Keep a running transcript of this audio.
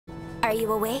Are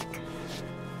you awake?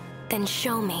 Then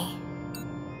show me.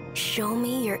 Show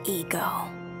me your ego.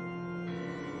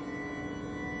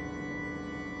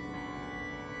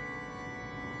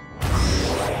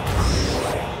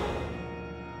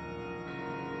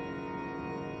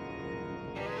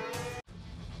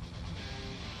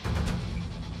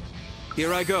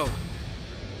 Here I go.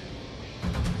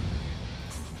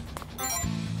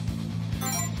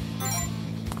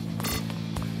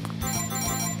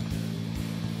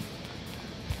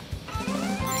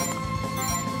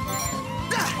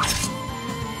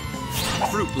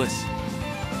 Fruitless.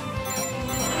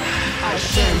 I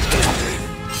shan't get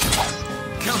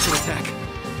counterattack.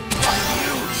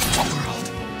 World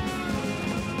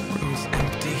grows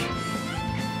empty.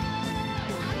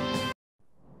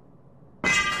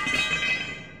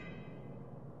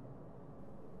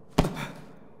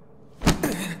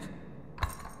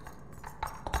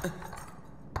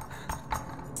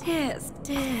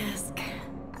 Disc.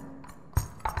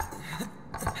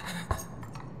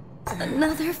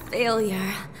 Another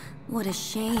failure. What a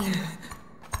shame.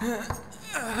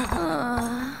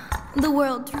 The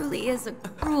world truly is a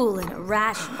cruel and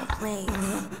irrational place.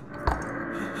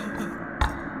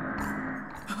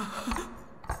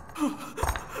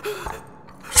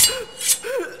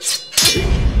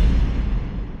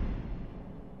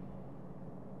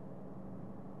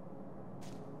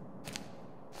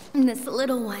 This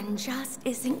little one just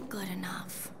isn't good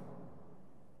enough.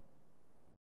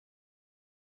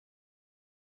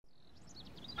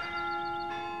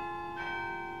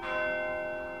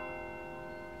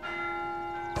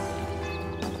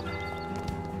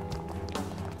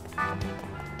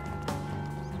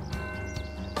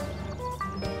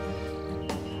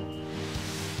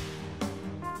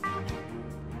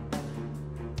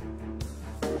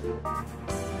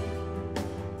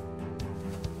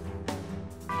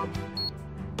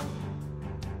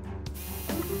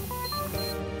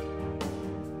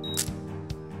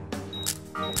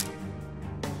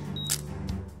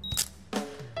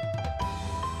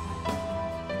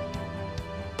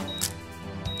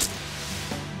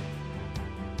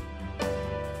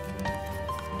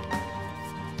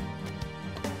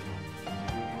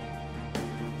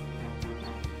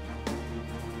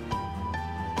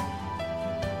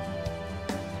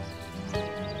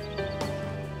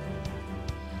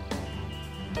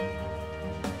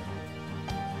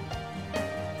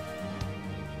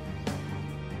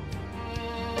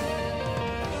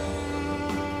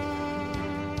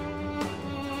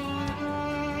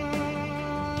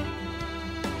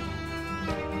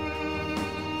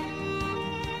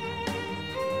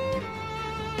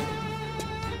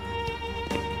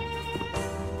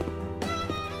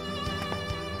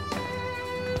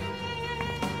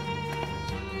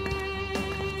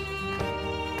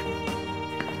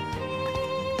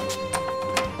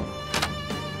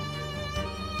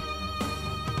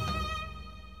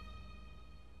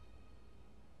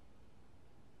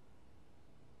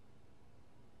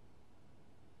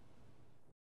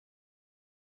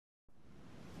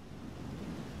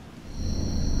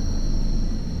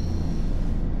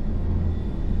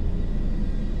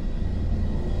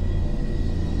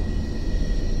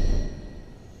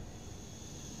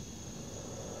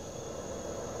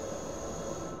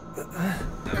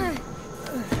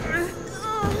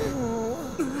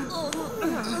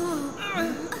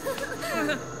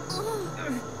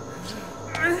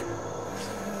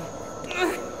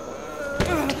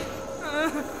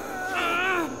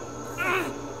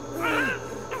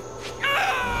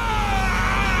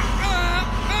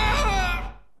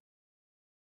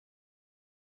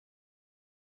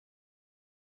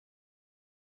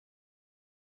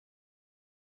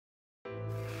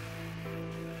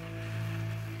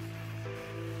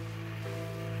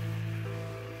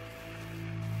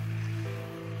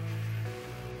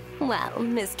 Well,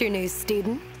 Mr. New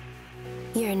Student,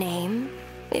 your name,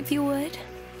 if you would?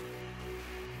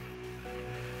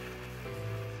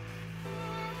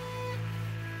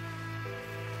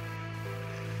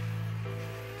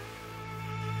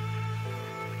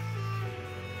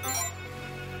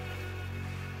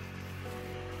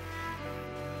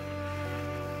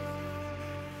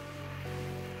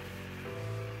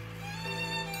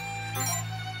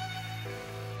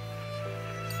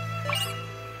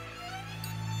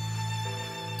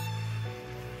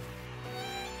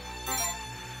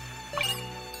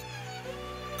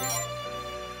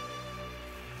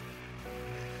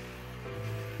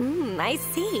 I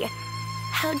see.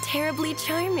 How terribly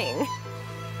charming.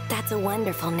 That's a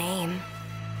wonderful name.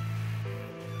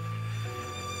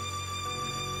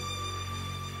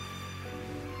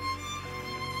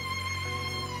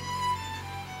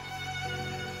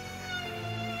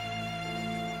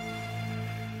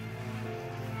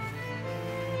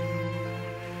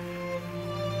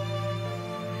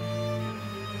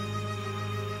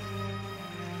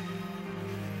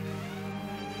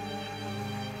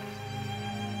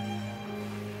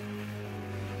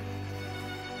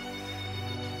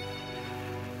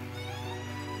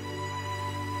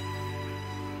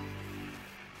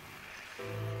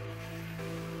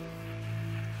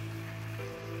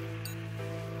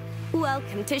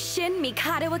 Welcome to Shin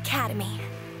Mikado Academy.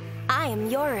 I am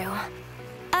Yoru,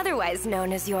 otherwise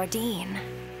known as your dean.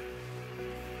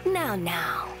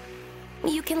 Now,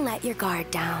 you can let your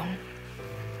guard down.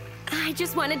 I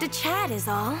just wanted to chat is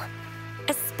all.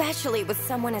 Especially with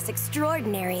someone as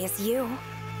extraordinary as you.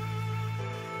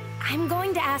 I'm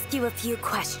going to ask you a few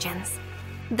questions.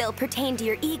 They'll pertain to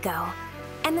your ego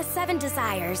and the 7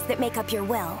 desires that make up your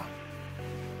will.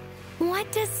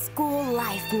 What does school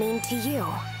life mean to you?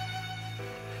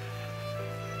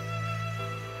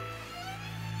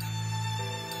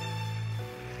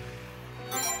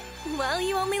 Well,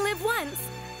 you only live once.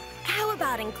 How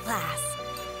about in class?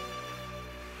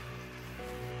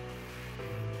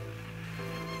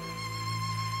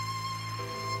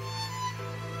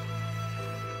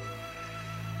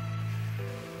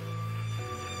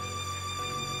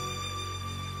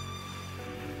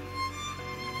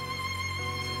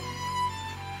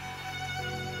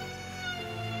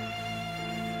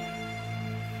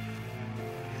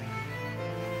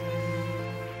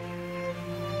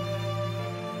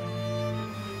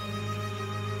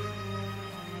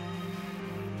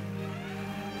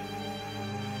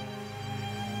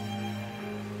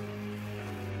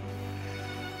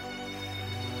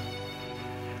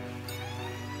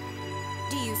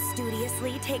 Do you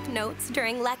studiously take notes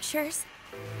during lectures?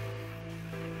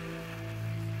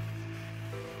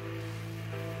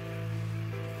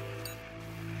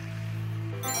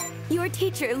 Your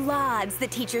teacher lauds the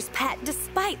teacher's pet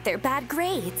despite their bad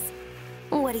grades.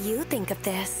 What do you think of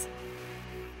this?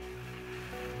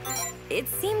 It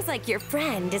seems like your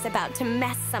friend is about to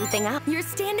mess something up. You're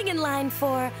standing in line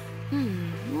for,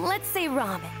 let's say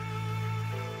ramen.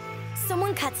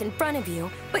 Someone cuts in front of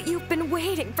you, but you've been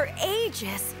waiting for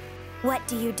ages. What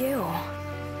do you do?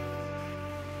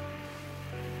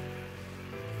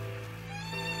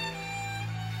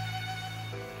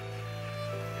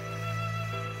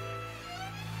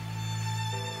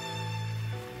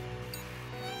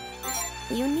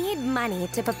 You need money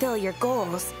to fulfill your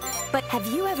goals, but have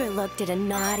you ever looked at a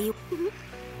naughty...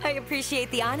 I appreciate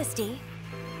the honesty.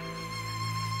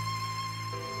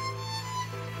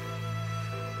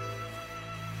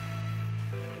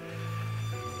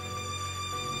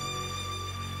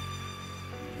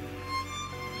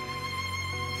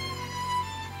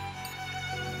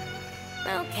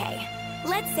 Okay,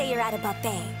 let's say you're at a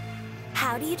buffet.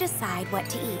 How do you decide what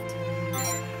to eat?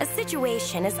 A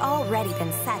situation has already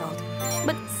been settled,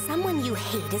 but someone you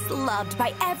hate is loved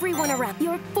by everyone around.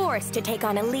 You're forced to take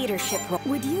on a leadership role.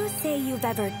 Would you say you've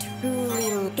ever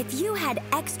truly... If you had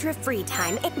extra free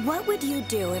time, what would you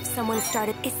do if someone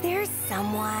started... Is there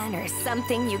someone or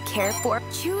something you care for?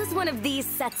 Choose one of these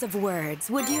sets of words,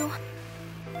 would you?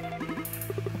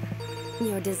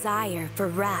 Your desire for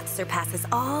wrath surpasses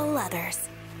all others.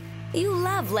 You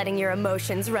love letting your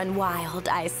emotions run wild,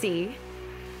 I see.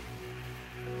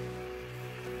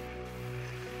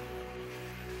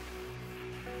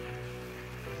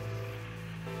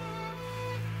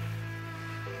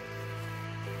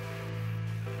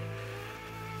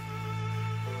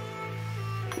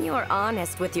 You're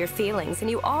honest with your feelings and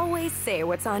you always say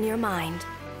what's on your mind.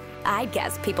 I'd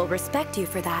guess people respect you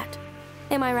for that.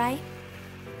 Am I right?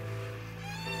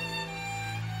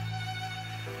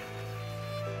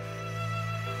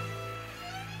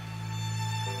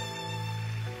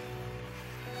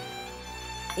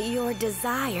 Your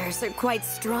desires are quite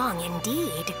strong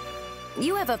indeed.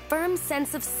 You have a firm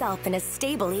sense of self and a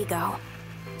stable ego.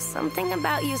 Something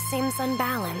about you seems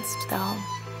unbalanced, though.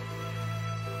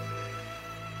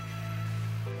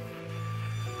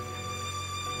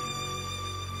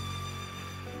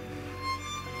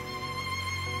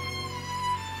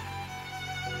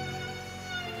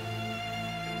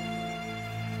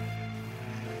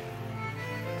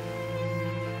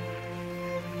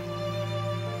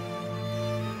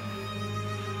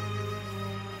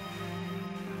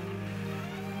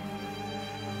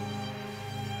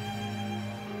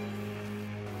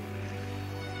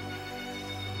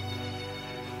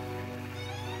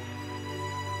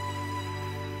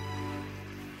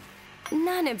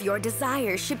 None of your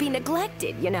desires should be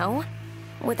neglected, you know?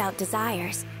 Without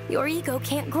desires, your ego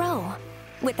can't grow.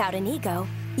 Without an ego,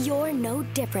 you're no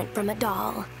different from a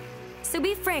doll. So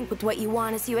be frank with what you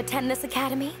want as you attend this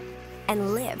academy,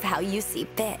 and live how you see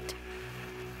fit.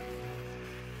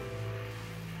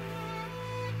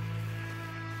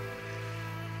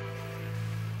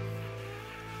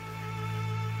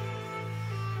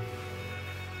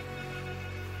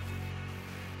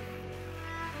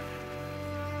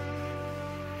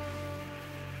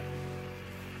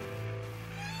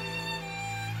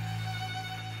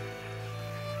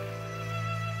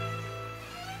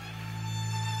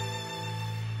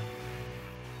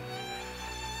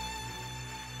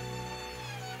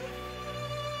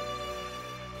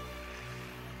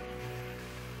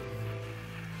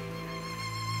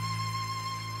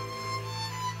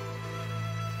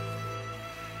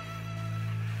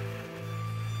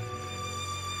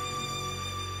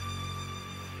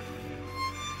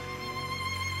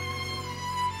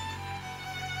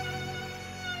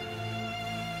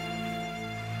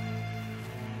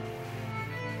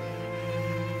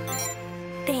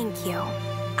 Thank you.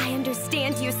 I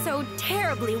understand you so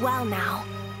terribly well now.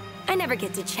 I never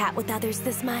get to chat with others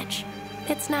this much.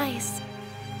 It's nice.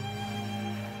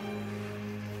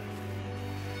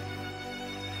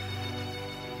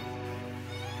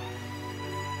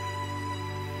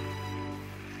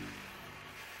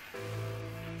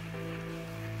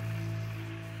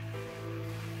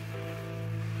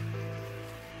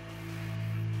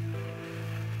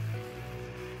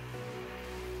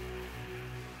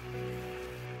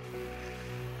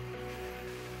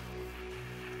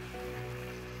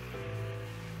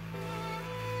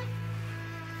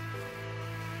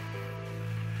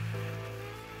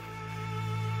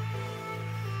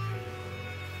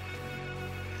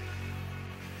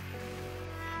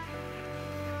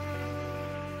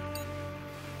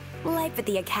 Life at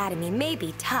the Academy may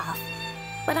be tough,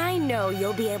 but I know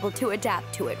you'll be able to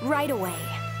adapt to it right away.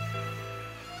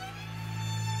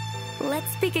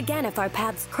 Let's speak again if our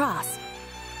paths cross.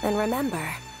 And remember,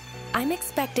 I'm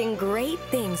expecting great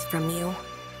things from you.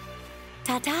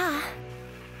 Ta-ta!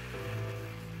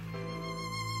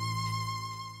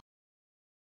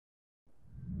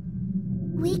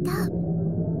 Wake up.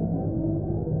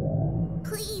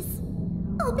 Please,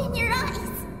 open your eyes.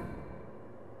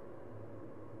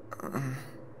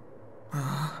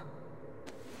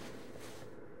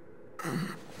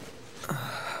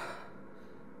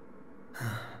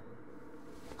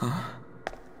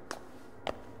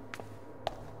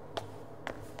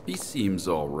 He seems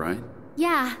all right.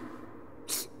 Yeah.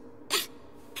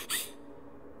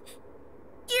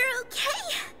 You're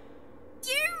okay.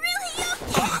 You're really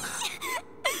okay.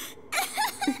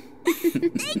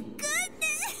 Thank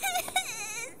goodness.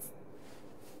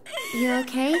 You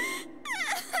okay?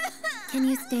 Can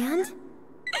you stand?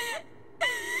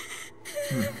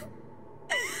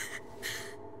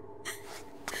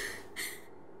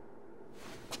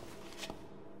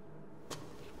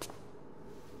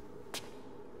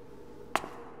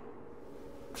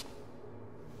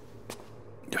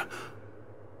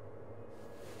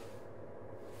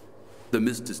 The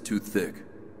mist is too thick.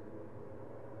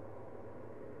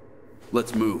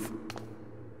 Let's move.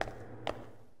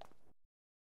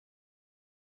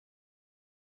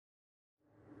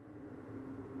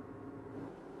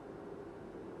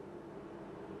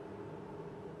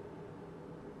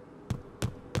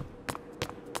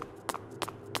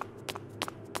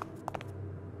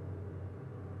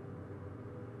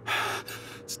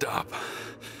 Stop.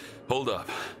 Hold up.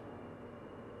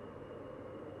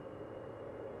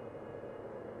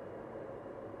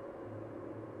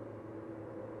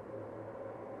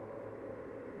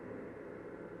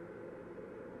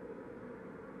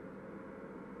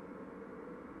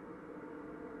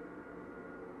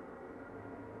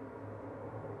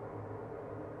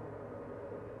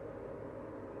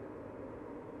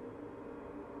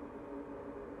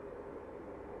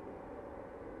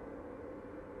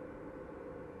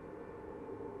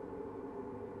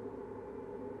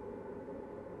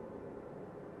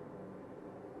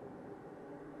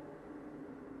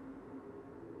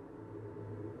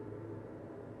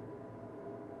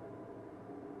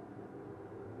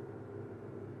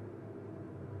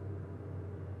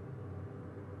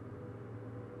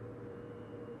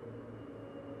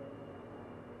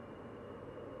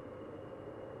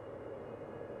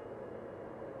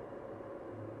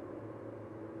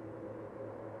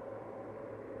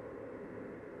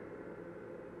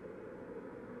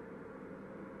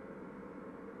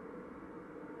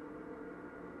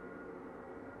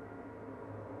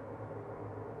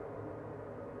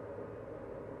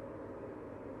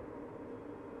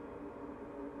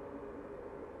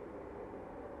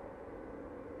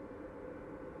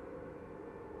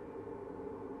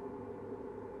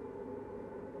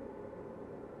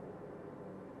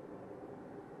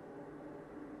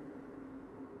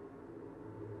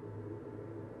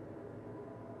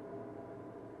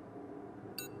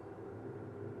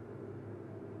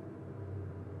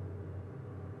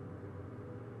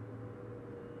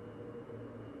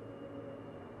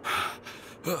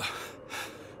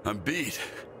 I'm beat.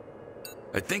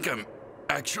 I think I'm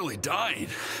actually dying.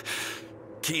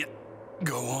 Can't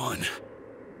go on.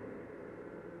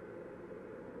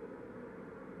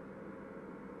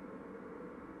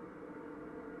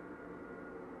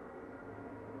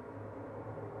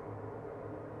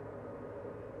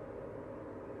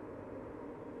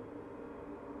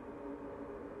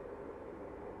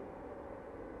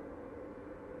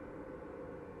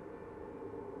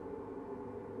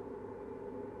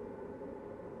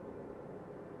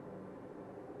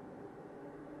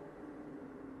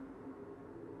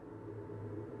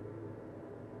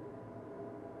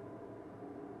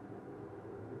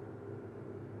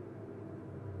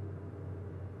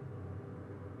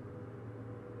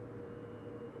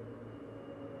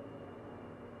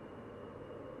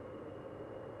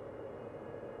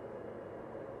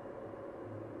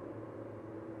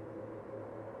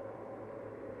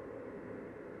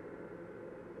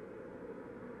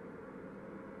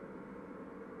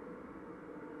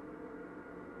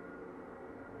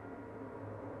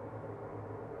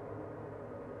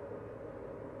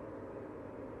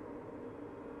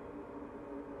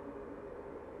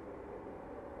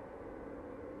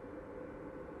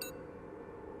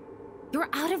 You're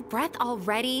out of breath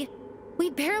already? We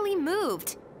barely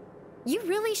moved. You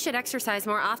really should exercise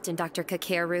more often, Dr.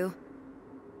 Kakeru.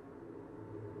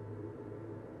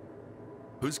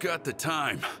 Who's got the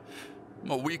time?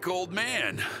 I'm a weak old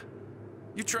man.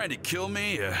 You trying to kill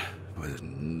me?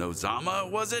 Nozama,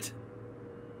 was it?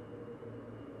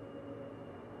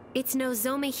 It's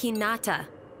Nozomi Hinata.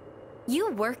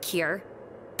 You work here.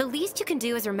 The least you can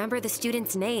do is remember the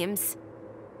students' names.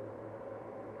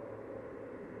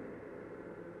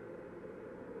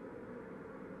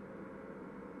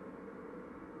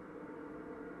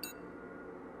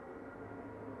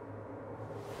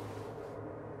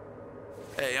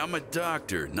 Hey, I'm a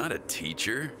doctor, not a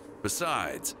teacher.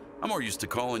 Besides, I'm more used to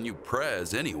calling you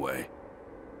Prez anyway.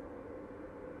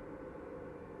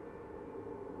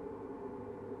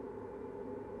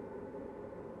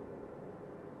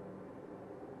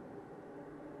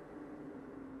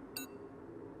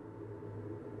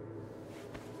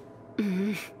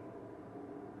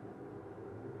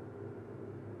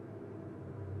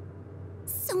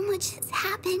 So much has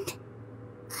happened.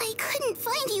 I couldn't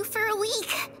find you for a week.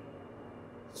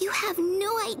 You have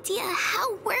no idea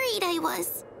how worried I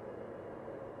was.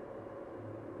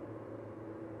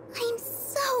 I'm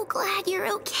so glad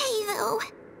you're okay, though.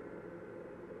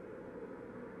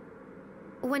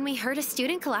 When we heard a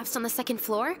student collapsed on the second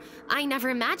floor, I never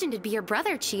imagined it'd be your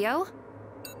brother, Chio.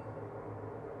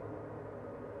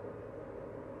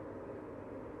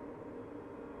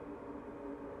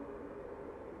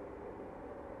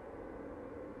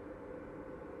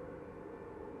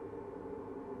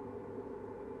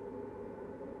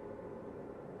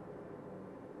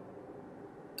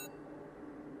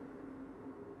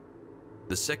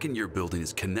 The second-year building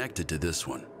is connected to this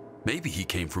one. Maybe he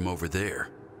came from over there.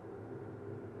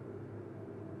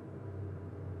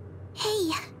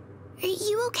 Hey, are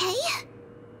you okay?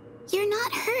 You're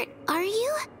not hurt, are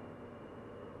you?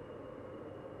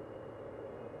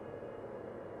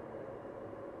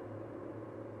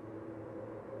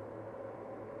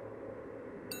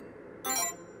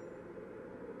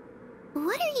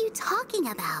 What are you talking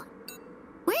about?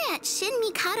 We're at Shin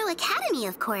Mikado Academy,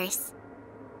 of course.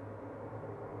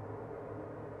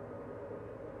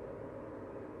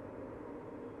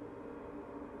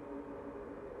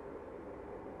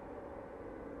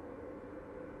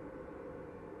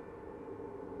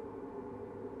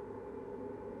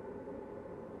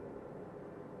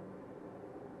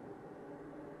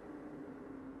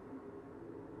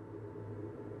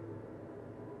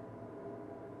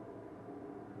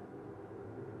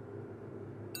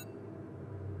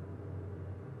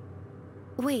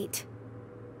 Wait,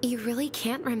 you really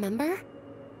can't remember?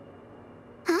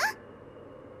 Huh?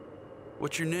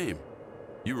 What's your name?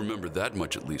 You remember that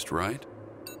much at least, right?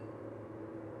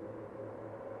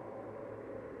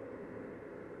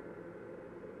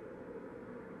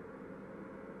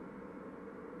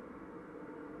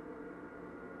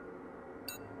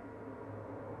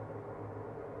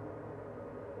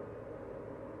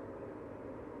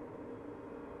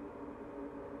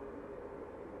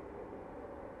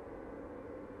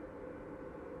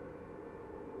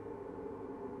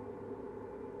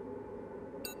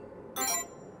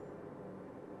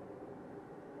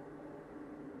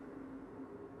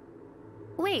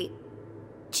 Wait,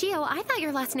 Chio, I thought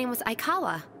your last name was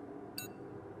Aikawa.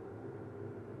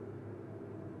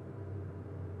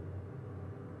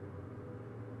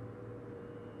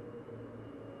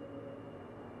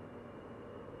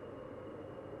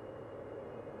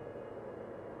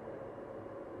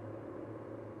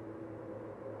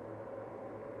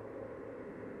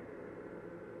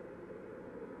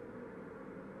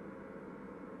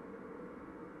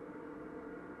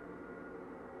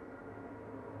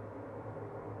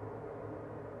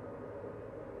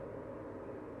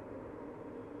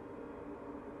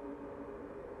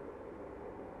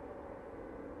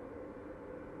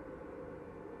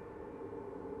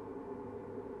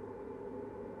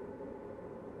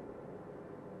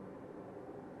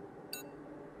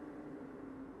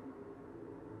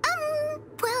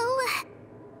 Well,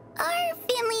 our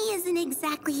family isn't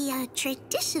exactly a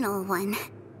traditional one.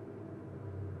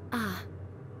 Ah,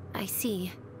 I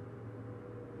see.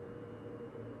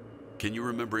 Can you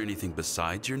remember anything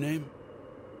besides your name?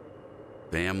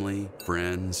 Family,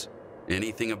 friends,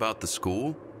 anything about the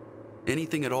school?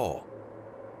 Anything at all?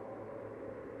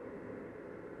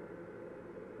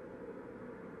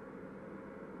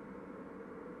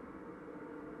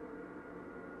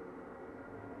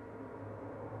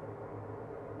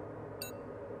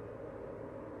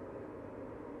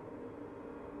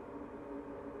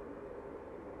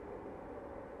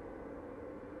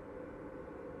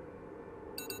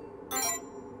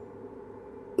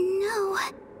 No.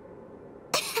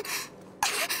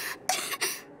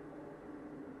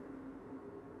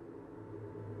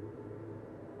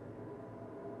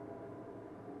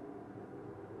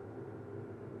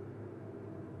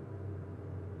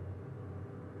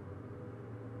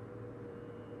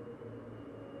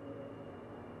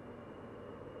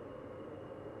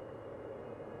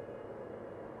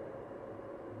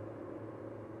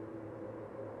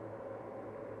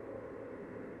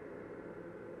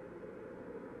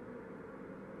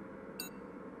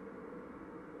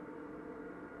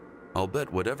 I'll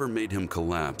bet whatever made him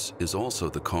collapse is also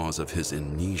the cause of his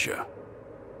amnesia.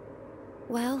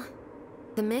 Well,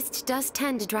 the mist does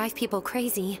tend to drive people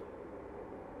crazy.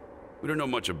 We don't know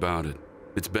much about it.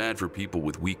 It's bad for people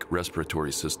with weak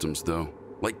respiratory systems, though,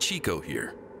 like Chico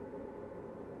here.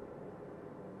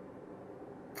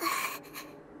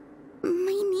 My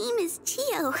name is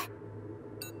Chio.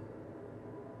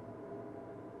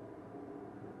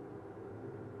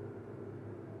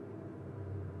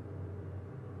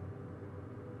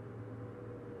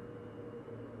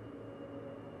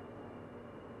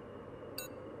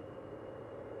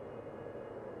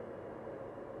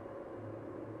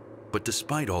 But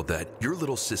despite all that, your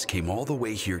little sis came all the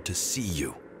way here to see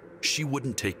you. She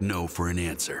wouldn't take no for an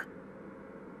answer.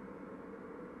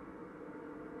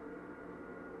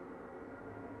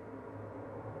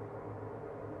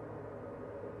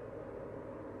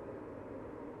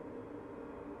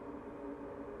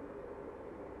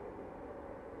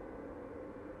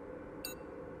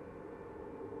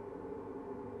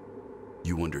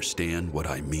 You understand what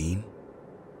I mean?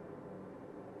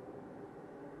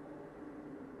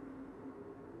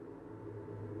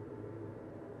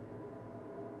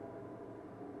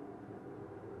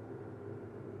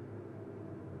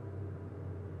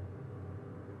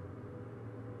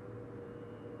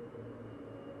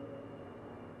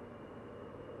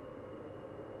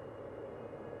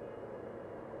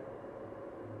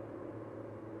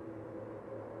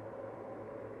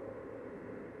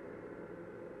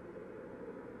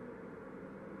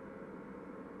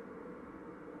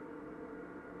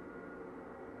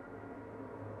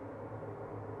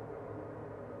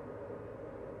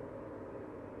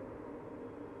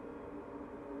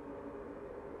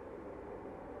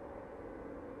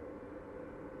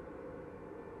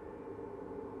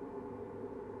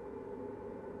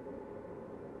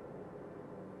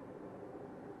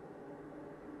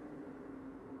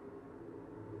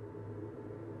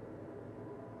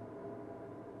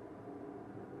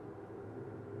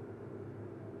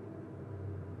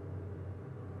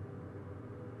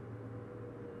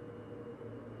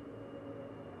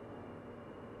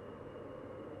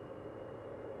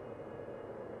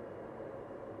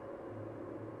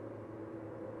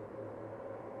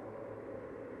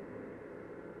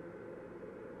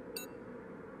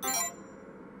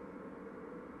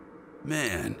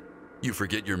 Man, you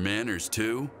forget your manners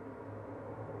too?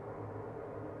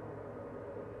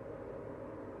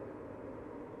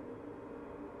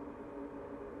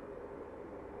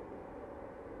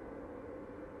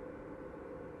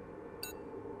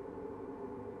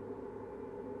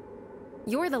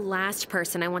 You're the last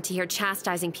person I want to hear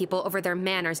chastising people over their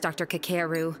manners, Dr.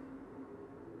 Kakeru.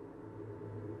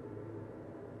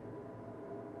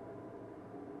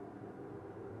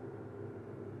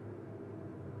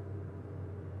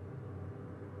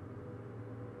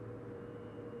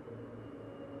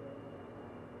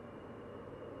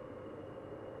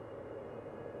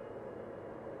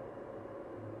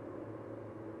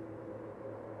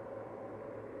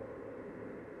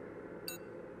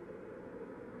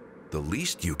 The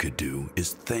least you could do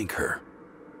is thank her.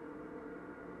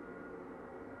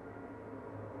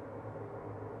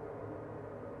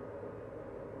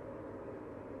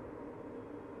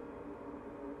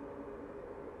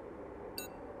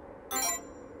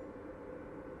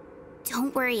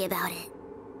 Don't worry about it.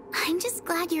 I'm just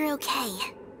glad you're okay.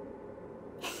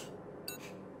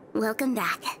 Welcome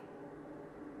back.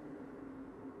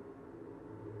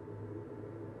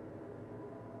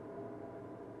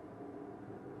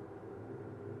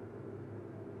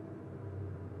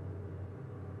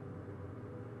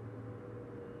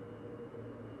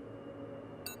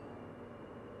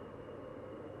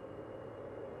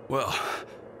 Well,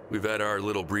 we've had our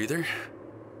little breather.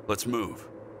 Let's move.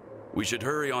 We should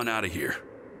hurry on out of here.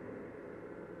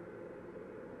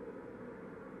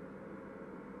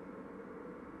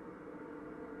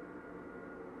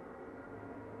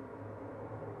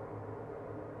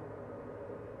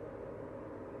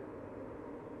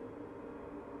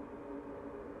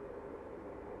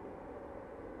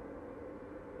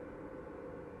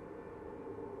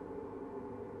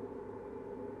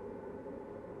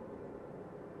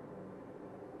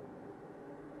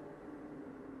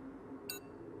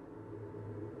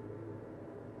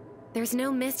 There's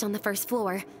no mist on the first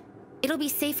floor. It'll be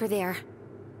safer there.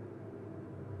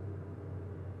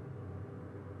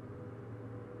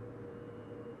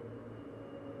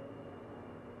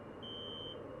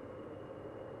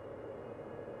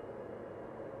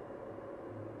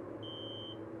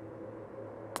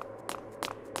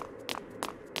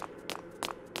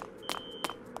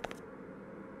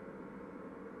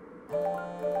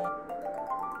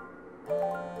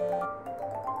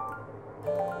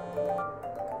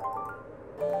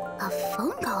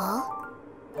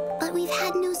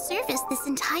 nervous this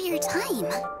entire time.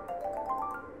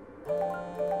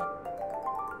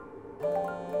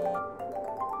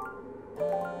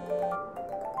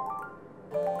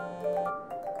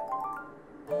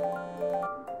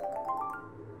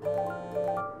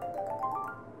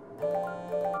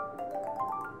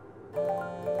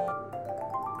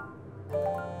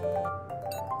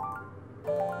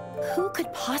 Who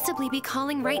could possibly be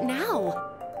calling right now?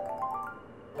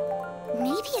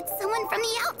 Maybe it's someone from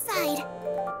the outside.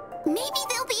 Maybe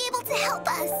they'll be able to help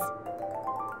us.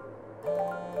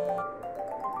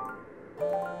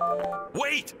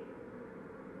 Wait!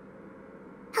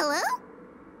 Hello?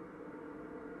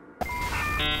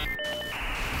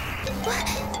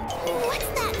 What's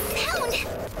that sound?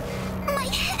 My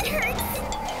head hurts.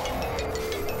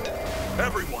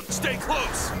 Everyone, stay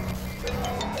close!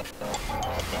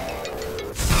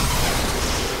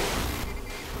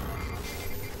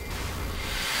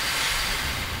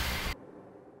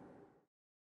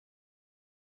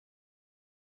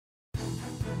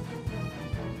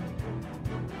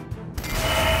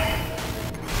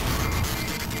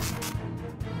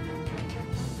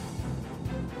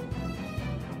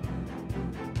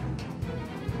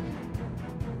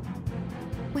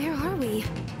 Where are we?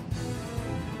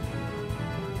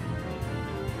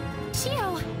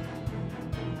 Chio!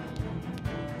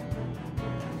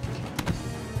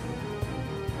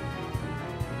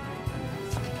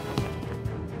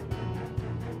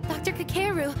 Dr.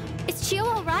 Kakeru, is Chio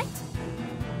all right?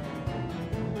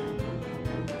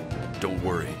 Don't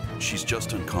worry, she's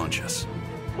just unconscious.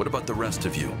 What about the rest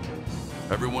of you?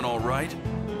 Everyone all right?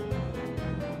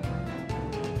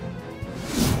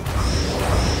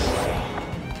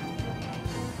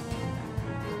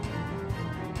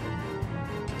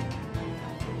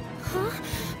 Huh?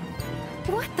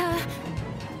 What the?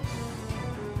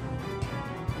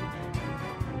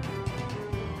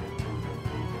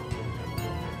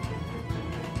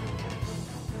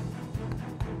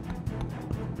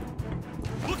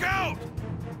 Look out!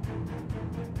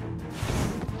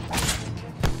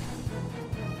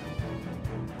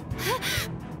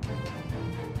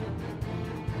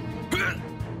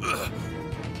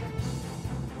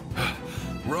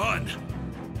 Run!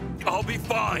 I'll be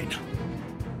fine!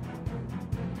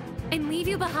 And leave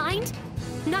you behind?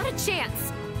 Not a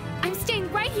chance! I'm staying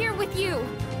right here with you!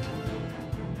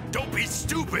 Don't be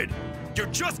stupid! You're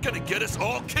just gonna get us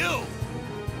all killed!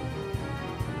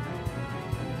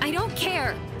 I don't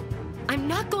care! I'm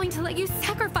not going to let you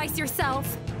sacrifice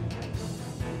yourself!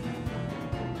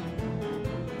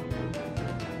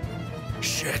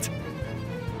 Shit!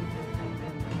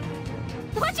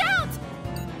 Watch out!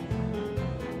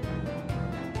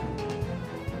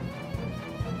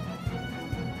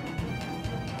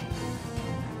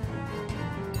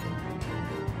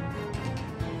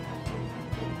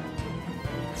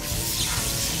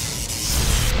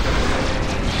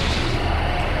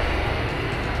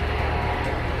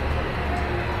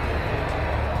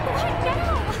 What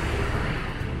now?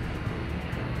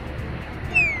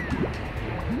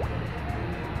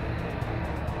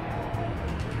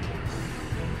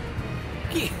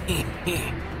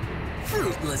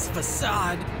 Fruitless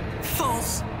facade,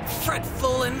 false,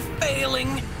 fretful and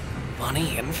failing,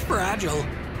 funny and fragile,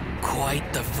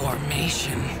 quite the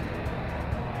formation.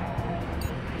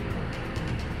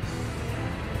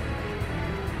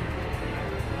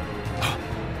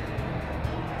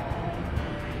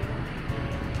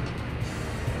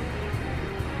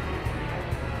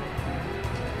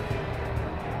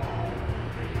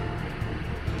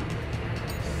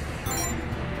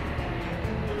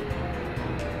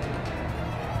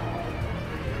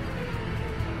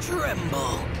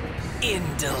 Tremble in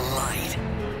delight.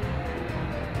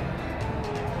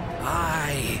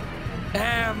 I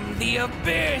am the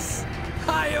abyss.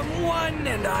 I am one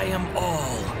and I am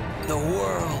all. The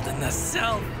world and the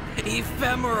self,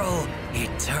 ephemeral,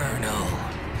 eternal.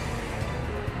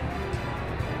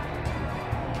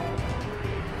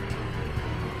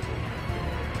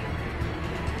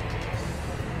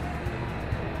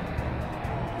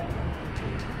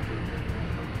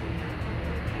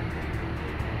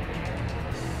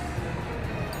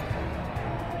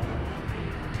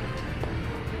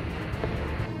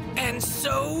 And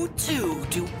so, too,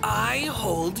 do I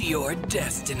hold your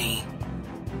destiny.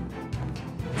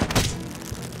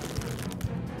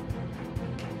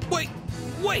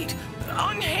 Wait!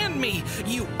 Unhand me,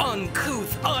 you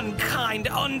uncouth, unkind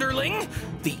underling!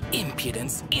 The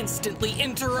impudence instantly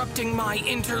interrupting my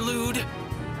interlude.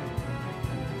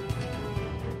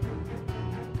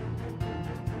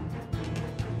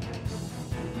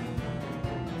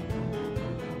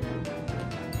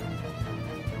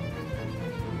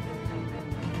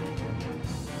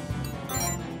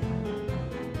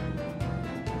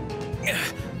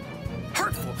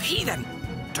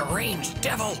 deranged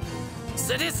devil.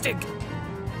 Sadistic.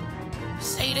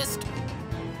 Sadist.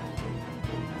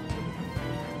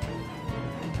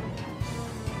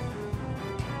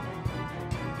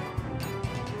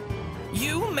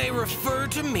 You may refer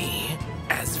to me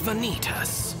as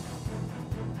Vanitas.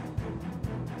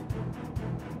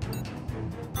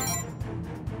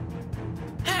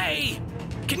 Hey!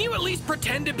 Can you at least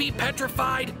pretend to be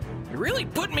petrified? You really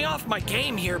put me off my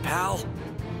game here, pal.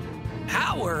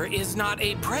 Power is not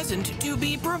a present to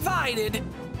be provided.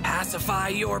 Pacify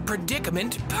your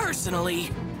predicament personally.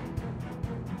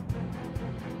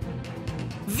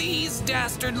 These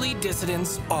dastardly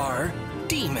dissidents are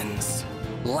demons,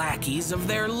 lackeys of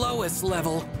their lowest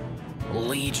level,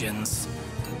 legions.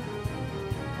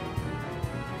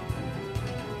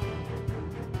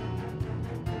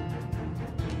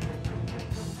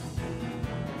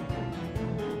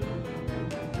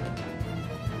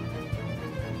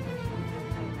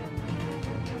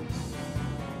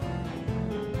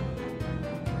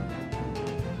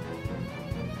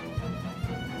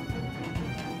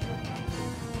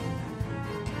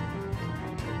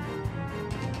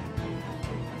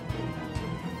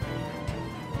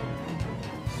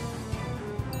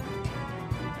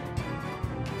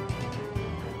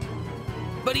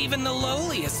 But even the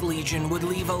lowliest legion would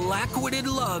leave a lack-witted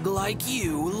lug like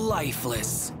you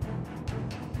lifeless.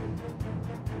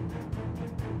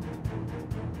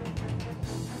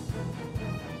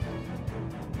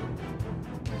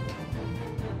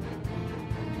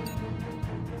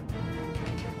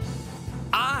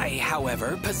 I,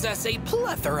 however, possess a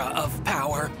plethora of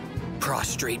power.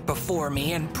 Prostrate before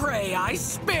me and pray I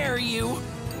spare you.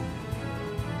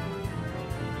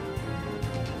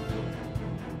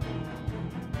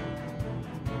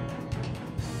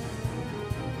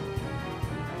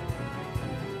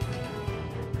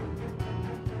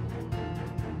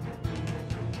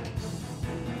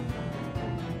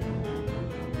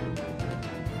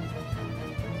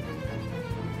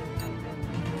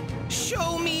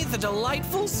 Show me the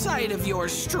delightful sight of your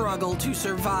struggle to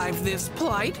survive this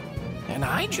plight, and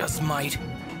I just might.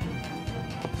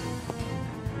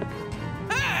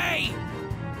 Hey!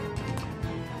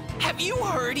 Have you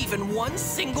heard even one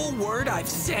single word I've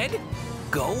said?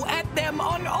 Go at them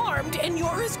unarmed and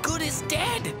you're as good as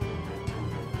dead.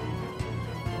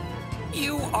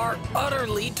 You are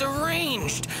utterly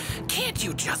deranged. Can't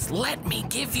you just let me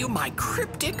give you my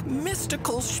cryptic,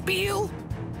 mystical spiel?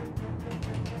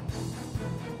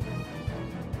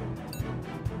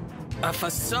 A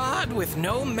facade with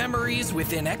no memories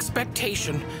within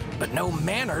expectation, but no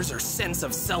manners or sense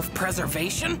of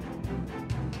self-preservation?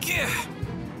 Gah!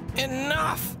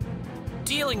 Enough!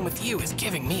 Dealing with you is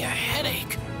giving me a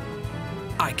headache.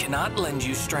 I cannot lend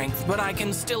you strength, but I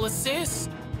can still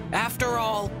assist. After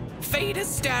all, fate is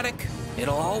static.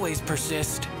 It'll always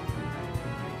persist.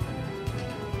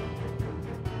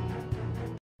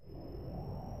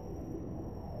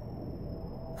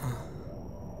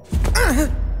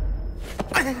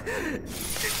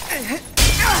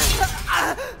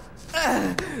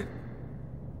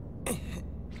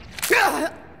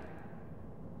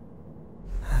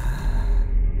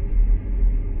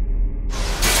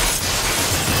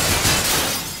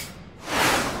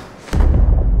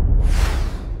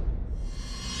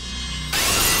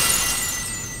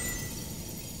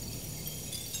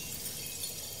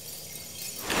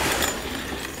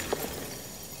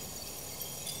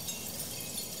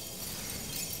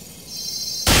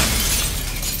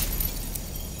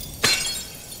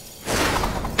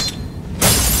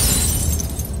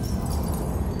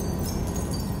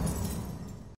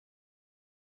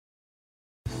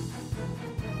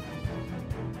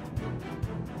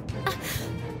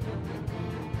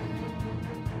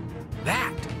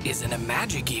 That isn't a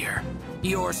magic ear.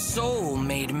 Your soul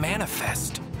made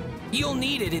manifest. You'll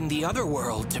need it in the other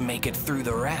world to make it through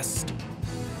the rest.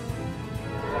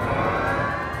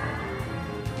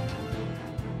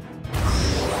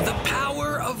 The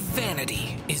power of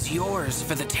vanity is yours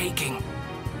for the taking.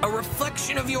 A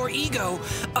reflection of your ego,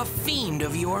 a fiend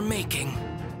of your making.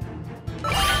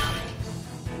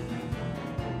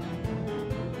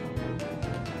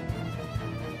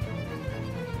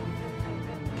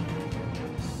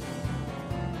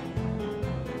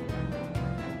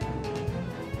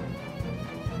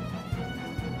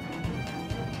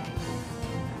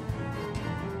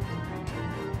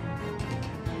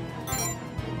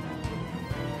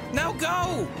 Now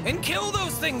go and kill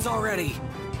those things already!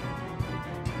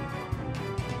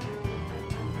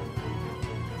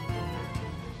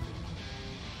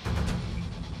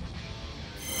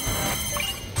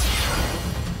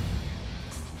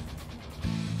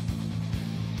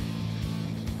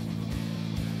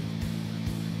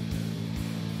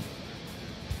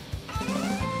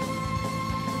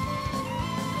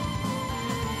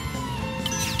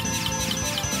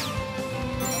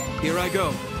 Here I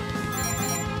go.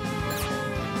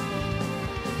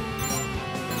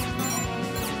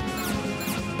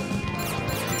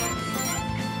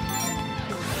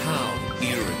 How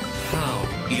irritating. How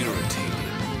irritating.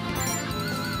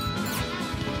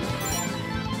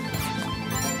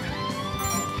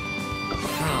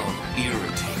 How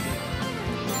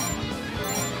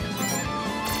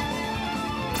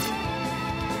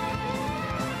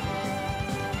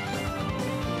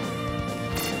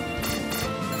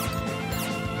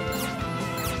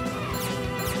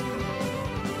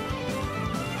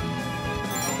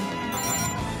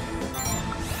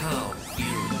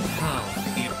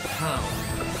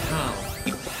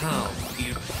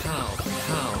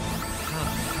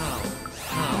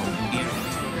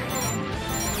irritating.